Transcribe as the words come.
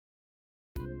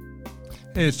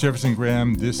Hey, it's Jefferson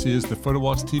Graham. This is the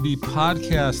PhotoWalks TV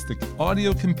podcast, the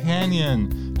audio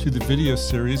companion to the video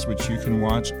series, which you can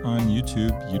watch on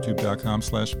YouTube,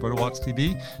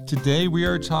 youtube.com/PhotoWalksTV. Today, we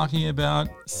are talking about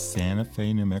Santa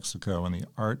Fe, New Mexico, and the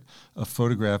art of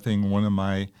photographing one of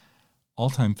my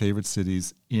all-time favorite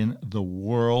cities in the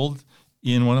world,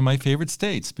 in one of my favorite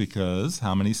states, because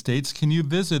how many states can you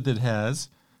visit that has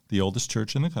the oldest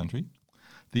church in the country,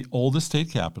 the oldest state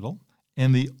capital,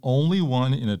 and the only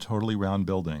one in a totally round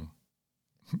building?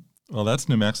 Well, that's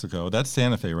New Mexico. That's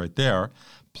Santa Fe right there.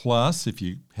 Plus, if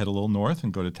you head a little north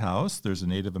and go to Taos, there's a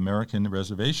Native American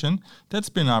reservation that's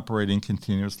been operating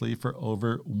continuously for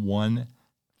over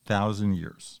 1,000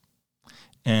 years.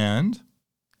 And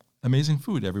amazing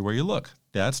food everywhere you look.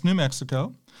 That's New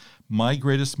Mexico. My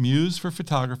greatest muse for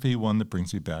photography, one that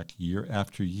brings me back year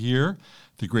after year.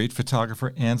 The great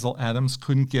photographer Ansel Adams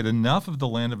couldn't get enough of the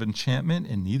land of enchantment,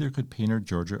 and neither could painter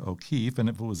Georgia O'Keeffe. And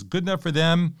if it was good enough for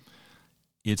them,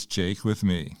 it's Jake with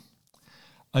me.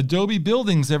 Adobe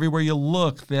buildings everywhere you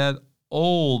look. That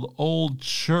old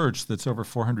church that's over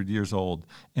 400 years old.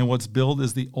 And what's billed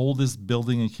as the oldest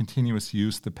building in continuous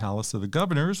use, the Palace of the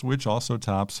Governors, which also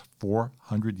tops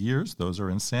 400 years. Those are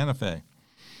in Santa Fe.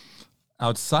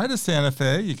 Outside of Santa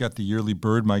Fe, you got the yearly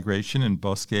bird migration in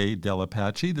Bosque del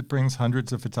Apache that brings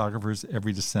hundreds of photographers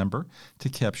every December to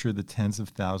capture the tens of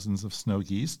thousands of snow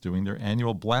geese doing their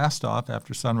annual blast-off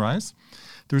after sunrise.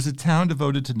 There's a town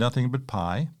devoted to nothing but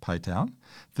pie, Pie Town.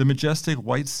 The majestic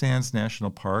White Sands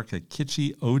National Park, a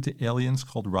kitschy ode to aliens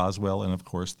called Roswell, and of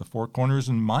course the Four Corners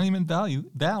and Monument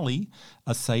Valley,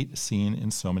 a sight seen in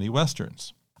so many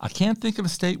westerns. I can't think of a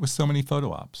state with so many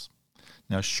photo ops.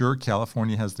 Now, sure,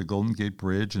 California has the Golden Gate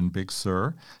Bridge and Big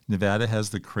Sur. Nevada has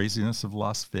the craziness of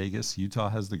Las Vegas. Utah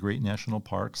has the great national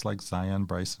parks like Zion,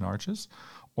 Bryce, and Arches.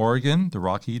 Oregon, the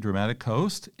rocky, dramatic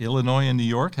coast. Illinois and New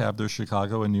York have their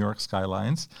Chicago and New York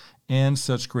skylines and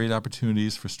such great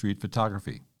opportunities for street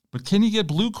photography. But can you get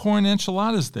blue corn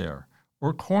enchiladas there?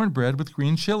 Or cornbread with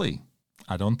green chili?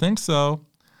 I don't think so.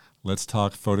 Let's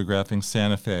talk photographing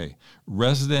Santa Fe.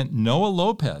 Resident Noah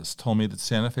Lopez told me that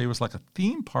Santa Fe was like a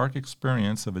theme park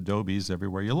experience of Adobes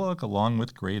everywhere you look, along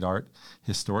with great art,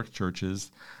 historic churches,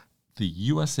 the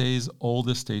USA's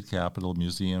oldest state capital,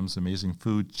 museums, amazing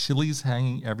food, chilies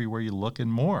hanging everywhere you look,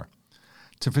 and more.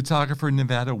 To photographer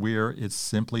Nevada Weir, it's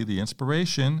simply the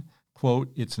inspiration.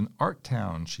 Quote, "It's an art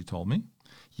town," she told me.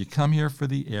 You come here for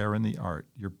the air and the art.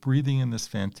 You're breathing in this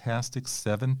fantastic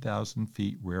 7,000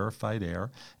 feet rarefied air,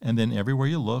 and then everywhere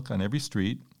you look, on every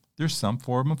street, there's some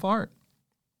form of art.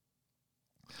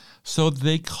 So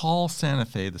they call Santa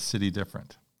Fe the city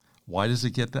different. Why does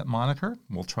it get that moniker?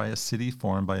 We'll try a city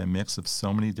formed by a mix of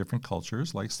so many different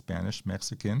cultures like Spanish,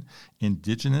 Mexican,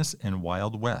 Indigenous, and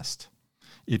Wild West.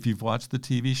 If you've watched the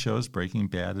TV shows Breaking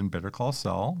Bad and Better Call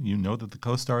Saul, you know that the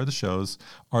co-star of the shows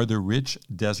are the rich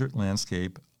desert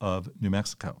landscape of New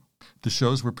Mexico. The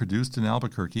shows were produced in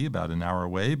Albuquerque, about an hour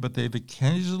away, but they've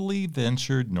occasionally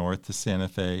ventured north to Santa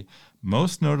Fe,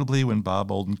 most notably when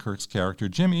Bob Odenkirk's character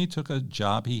Jimmy took a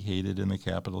job he hated in the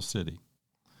capital city.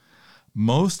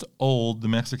 Most old New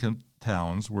Mexican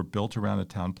towns were built around a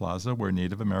town plaza where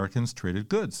Native Americans traded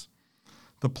goods.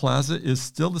 The plaza is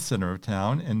still the center of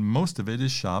town, and most of it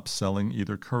is shops selling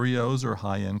either curios or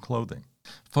high-end clothing.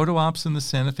 Photo ops in the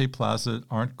Santa Fe Plaza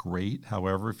aren't great.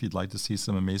 However, if you'd like to see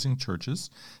some amazing churches,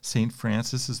 St.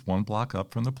 Francis is one block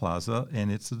up from the plaza,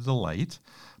 and it's a delight.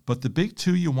 But the big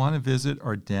two you want to visit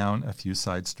are down a few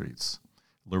side streets.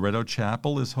 Loretto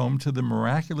Chapel is home to the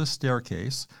miraculous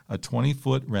staircase, a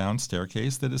 20-foot round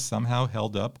staircase that is somehow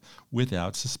held up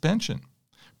without suspension.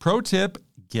 Pro tip,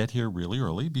 get here really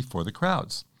early before the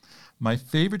crowds. My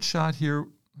favorite shot here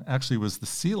actually was the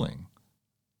ceiling.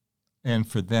 And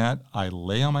for that, I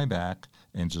lay on my back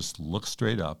and just look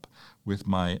straight up with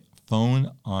my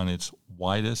phone on its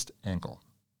widest angle.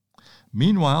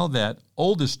 Meanwhile, that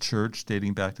oldest church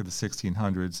dating back to the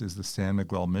 1600s is the San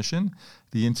Miguel Mission.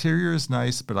 The interior is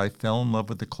nice, but I fell in love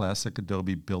with the classic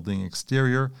Adobe building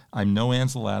exterior. I'm no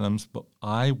Ansel Adams, but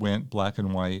I went black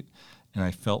and white, and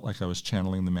I felt like I was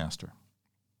channeling the master.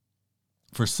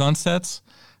 For sunsets,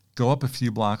 go up a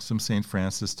few blocks from St.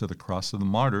 Francis to the Cross of the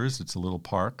Martyrs. It's a little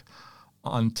park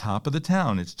on top of the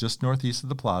town. It's just northeast of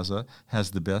the plaza,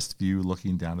 has the best view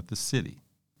looking down at the city.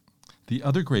 The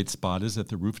other great spot is at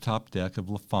the rooftop deck of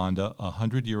La Fonda, a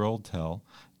 100-year-old hotel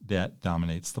that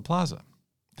dominates the plaza.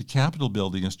 The Capitol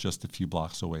building is just a few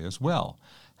blocks away as well.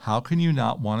 How can you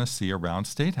not want to see a round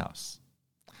state house?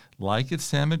 Like at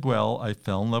San Miguel, I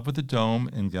fell in love with the dome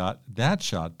and got that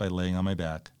shot by laying on my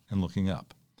back and looking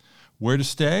up. Where to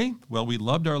stay? Well, we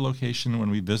loved our location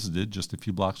when we visited just a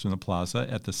few blocks from the plaza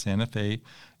at the Santa Fe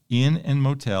Inn and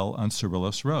Motel on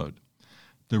Cerrillos Road.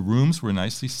 The rooms were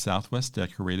nicely Southwest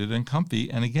decorated and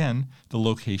comfy, and again, the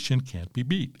location can't be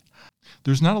beat.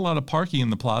 There's not a lot of parking in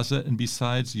the plaza, and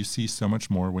besides, you see so much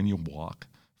more when you walk.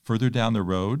 Further down the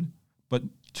road, but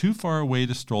too far away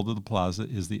to stroll to the plaza,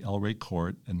 is the El Rey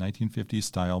Court, a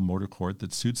 1950s-style motor court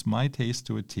that suits my taste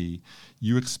to a T.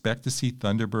 You expect to see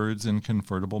Thunderbirds and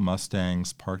convertible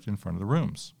Mustangs parked in front of the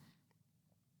rooms.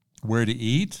 Where to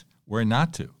eat? Where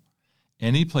not to?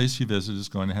 Any place you visit is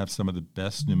going to have some of the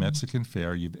best New Mexican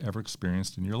fare you've ever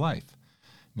experienced in your life.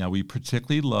 Now, we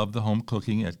particularly love the home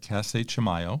cooking at Casa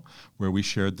Chamayo, where we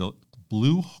shared the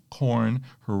blue corn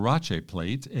huarache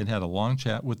plate and had a long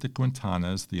chat with the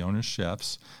Quintanas, the owner's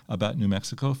chefs, about New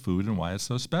Mexico food and why it's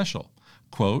so special.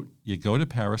 Quote, "You go to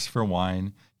Paris for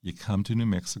wine, you come to New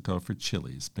Mexico for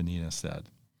chilies," Benina said.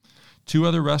 Two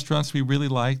other restaurants we really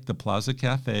like. The Plaza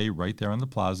Cafe, right there on the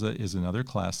plaza, is another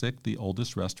classic, the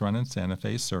oldest restaurant in Santa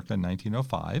Fe, circa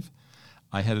 1905.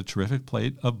 I had a terrific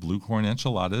plate of blue corn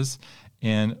enchiladas,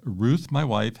 and Ruth, my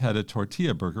wife, had a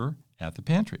tortilla burger at the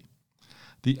pantry.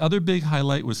 The other big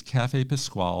highlight was Cafe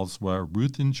Pascual's, where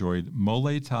Ruth enjoyed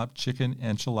mole-topped chicken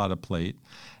enchilada plate,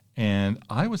 and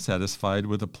I was satisfied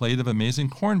with a plate of amazing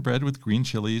cornbread with green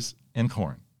chilies and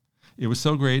corn. It was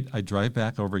so great, I'd drive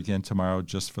back over again tomorrow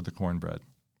just for the cornbread.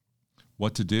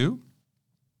 What to do?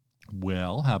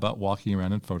 Well, how about walking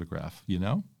around and photograph,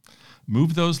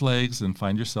 Move those legs and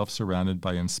find yourself surrounded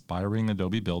by inspiring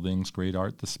adobe buildings, great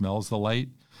art, the smells, the light.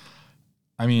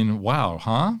 I mean, wow,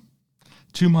 huh?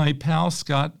 To my pal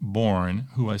Scott Bourne,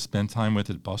 who I spent time with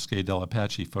at Bosque del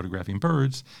Apache photographing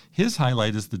birds, his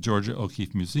highlight is the Georgia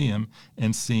O'Keeffe Museum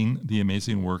and seeing the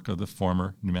amazing work of the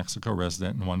former New Mexico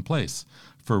resident in one place.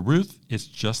 For Ruth, it's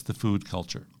just the food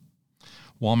culture.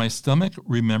 While my stomach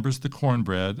remembers the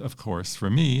cornbread, of course, for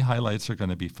me, highlights are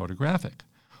going to be photographic.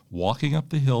 Walking up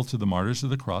the hill to the Martyrs of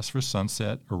the Cross for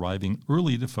sunset, arriving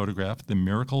early to photograph the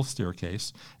Miracle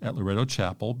Staircase at Loretto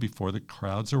Chapel before the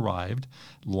crowds arrived,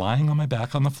 lying on my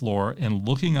back on the floor and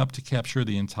looking up to capture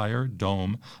the entire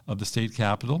dome of the state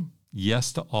capitol.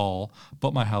 Yes to all,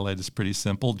 but my highlight is pretty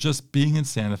simple. Just being in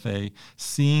Santa Fe,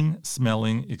 seeing,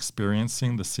 smelling,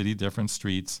 experiencing the city different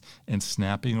streets, and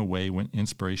snapping away when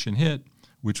inspiration hit,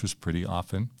 which was pretty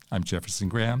often. I'm Jefferson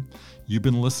Graham. You've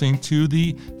been listening to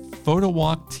the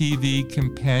PhotoWalk TV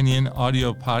companion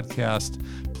audio podcast.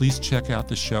 Please check out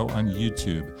the show on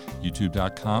YouTube,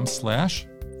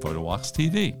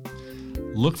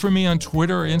 youtube.com/PhotoWalksTV. Look for me on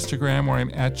Twitter or Instagram where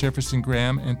I'm at Jefferson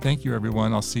Graham. And thank you,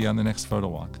 everyone. I'll see you on the next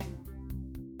PhotoWalk.